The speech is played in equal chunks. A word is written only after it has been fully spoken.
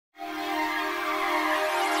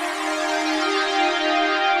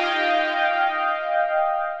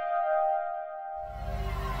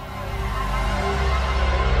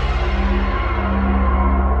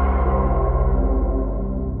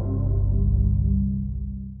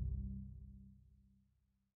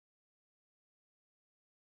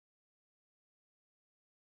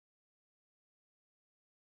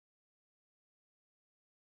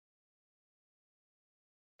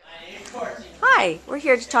Hi, we're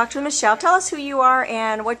here to talk to Michelle. Tell us who you are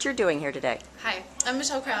and what you're doing here today. Hi, I'm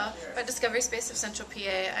Michele Crowl at Discovery Space of Central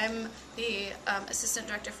PA. I'm the Assistant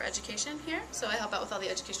Director for Education here, so I help out with all the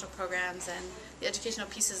educational programs and the educational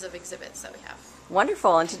pieces of exhibits that we have.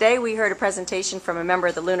 Wonderful, and today we heard a presentation from a member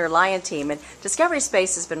of the Lunar Lion team, and Discovery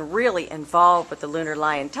Space has been really involved with the Lunar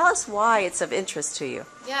Lion. Tell us why it's of interest to you.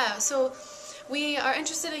 Yeah, so we are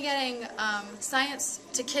interested in getting science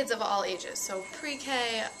to kids of all ages, so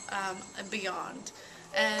pre-K and beyond.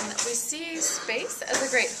 And we see space as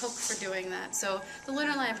a great hook for doing that. So the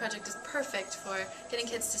Lunar Lion Project is perfect for getting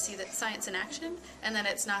kids to see that science in action, and that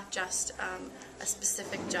it's not just a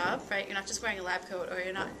specific job, right? You're not just wearing a lab coat, or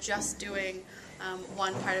you're not just doing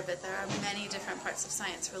one part of it. There are many different parts of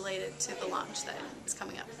science related to the launch that is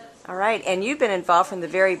coming up. All right, and you've been involved from the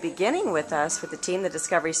very beginning with us, with the team, the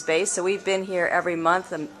Discovery Space. So we've been here every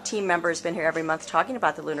month, the team member has been here every month talking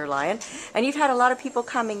about the Lunar Lion. And you've had a lot of people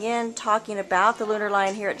coming in talking about the Lunar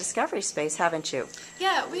Lion here at Discovery Space, haven't you?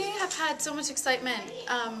 Yeah, we have had so much excitement.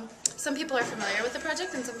 Some people are familiar with the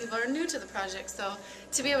project and some people are new to the project. So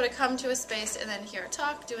to be able to come to a space and then hear a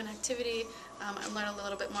talk, do an activity, and learn a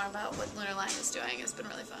little bit more about what Lunar Lion is doing has been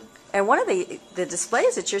really fun. And one of the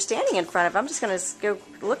displays that you're standing in front of, I'm just going to go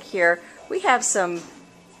look here. We have some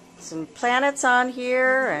planets on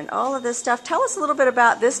here and all of this stuff. Tell us a little bit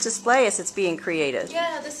about this display as it's being created.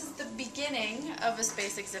 Yeah, this is the beginning of a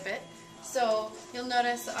space exhibit. So you'll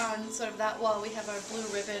notice on sort of that wall we have our blue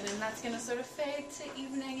ribbon, and that's going to sort of fade to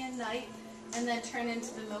evening and night and then turn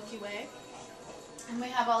into the Milky Way. And we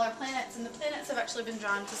have all our planets, and the planets have actually been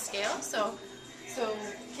drawn to scale, so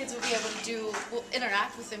kids will be able to will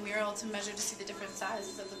interact with the mural to measure to see the different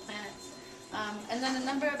sizes of the planets. And then a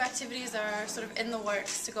number of activities are sort of in the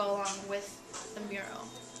works to go along with the mural.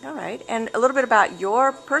 All right, and a little bit about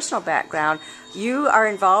your personal background. You are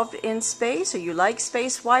involved in space, or you like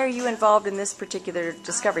space. Why are you involved in this particular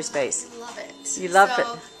Discovery Space? I love it. You love it.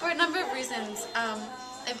 For a number of reasons.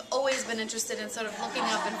 I've always been interested in sort of looking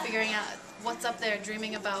up and figuring out what's up there,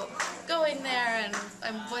 dreaming about going there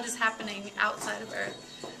and what is happening outside of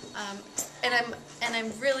Earth. And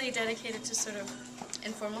I'm really dedicated to sort of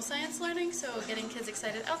informal science learning, so getting kids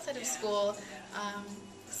excited outside of school,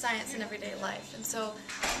 science in everyday life. And so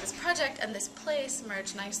this project and this place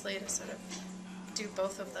merge nicely to sort of do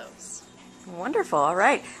both of those. Wonderful. All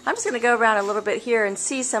right. I'm just going to go around a little bit here and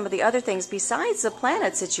see some of the other things besides the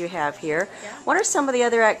planets that you have here. Yeah. What are some of the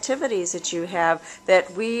other activities that you have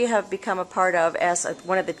that we have become a part of as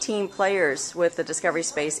one of the team players with the Discovery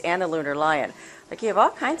Space and the Lunar Lion? Like, you have all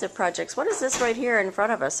kinds of projects. What is this right here in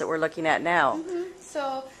front of us that we're looking at now?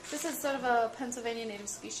 So this is sort of a Pennsylvania native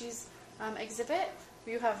species exhibit.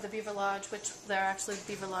 You have the Beaver Lodge, which there are actually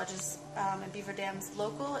beaver lodges and beaver dams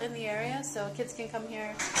local in the area, so kids can come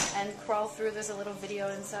here and crawl through. There's a little video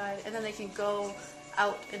inside, and then they can go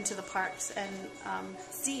out into the parks and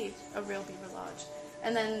see a real beaver lodge.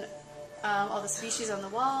 And then all the species on the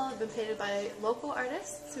wall have been painted by local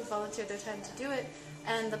artists who volunteered their time to do it.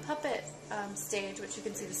 And the puppet stage, which you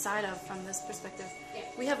can see the side of from this perspective,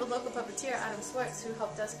 we have a local puppeteer, Adam Swartz, who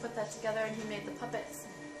helped us put that together, and he made the puppets.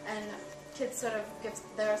 And kids sort of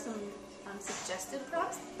there are some suggested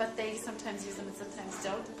props, but they sometimes use them and sometimes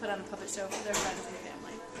don't to put on a puppet show for their friends and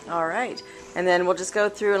family. All right. And then we'll just go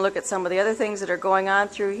through and look at some of the other things that are going on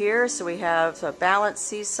through here. So we have a balance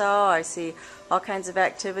seesaw. I see all kinds of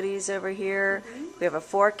activities over here. We have a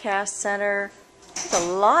forecast center. There's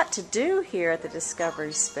a lot to do here at the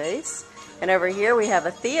Discovery Space. And over here we have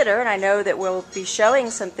a theater, and I know that we'll be showing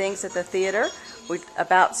some things at the theater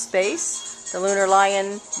about space. The Lunar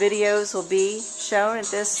Lion videos will be shown at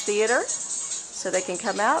this theater, so they can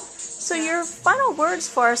come out. So your final words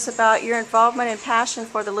for us about your involvement and passion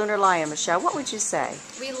for the Lunar Lion, Michelle, what would you say?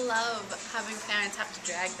 We love having parents have to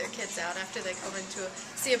drag their kids out after they come in to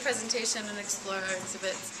see a presentation and explore our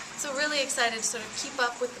exhibits. So really excited to sort of keep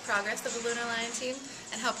up with the progress of the Lunar Lion team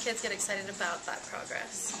and help kids get excited about that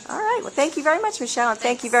progress. All right. Well, thank you very much, Michelle, and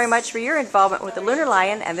thank you very much for your involvement with the Lunar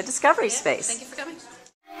Lion and the Discovery Space. Thank you for coming.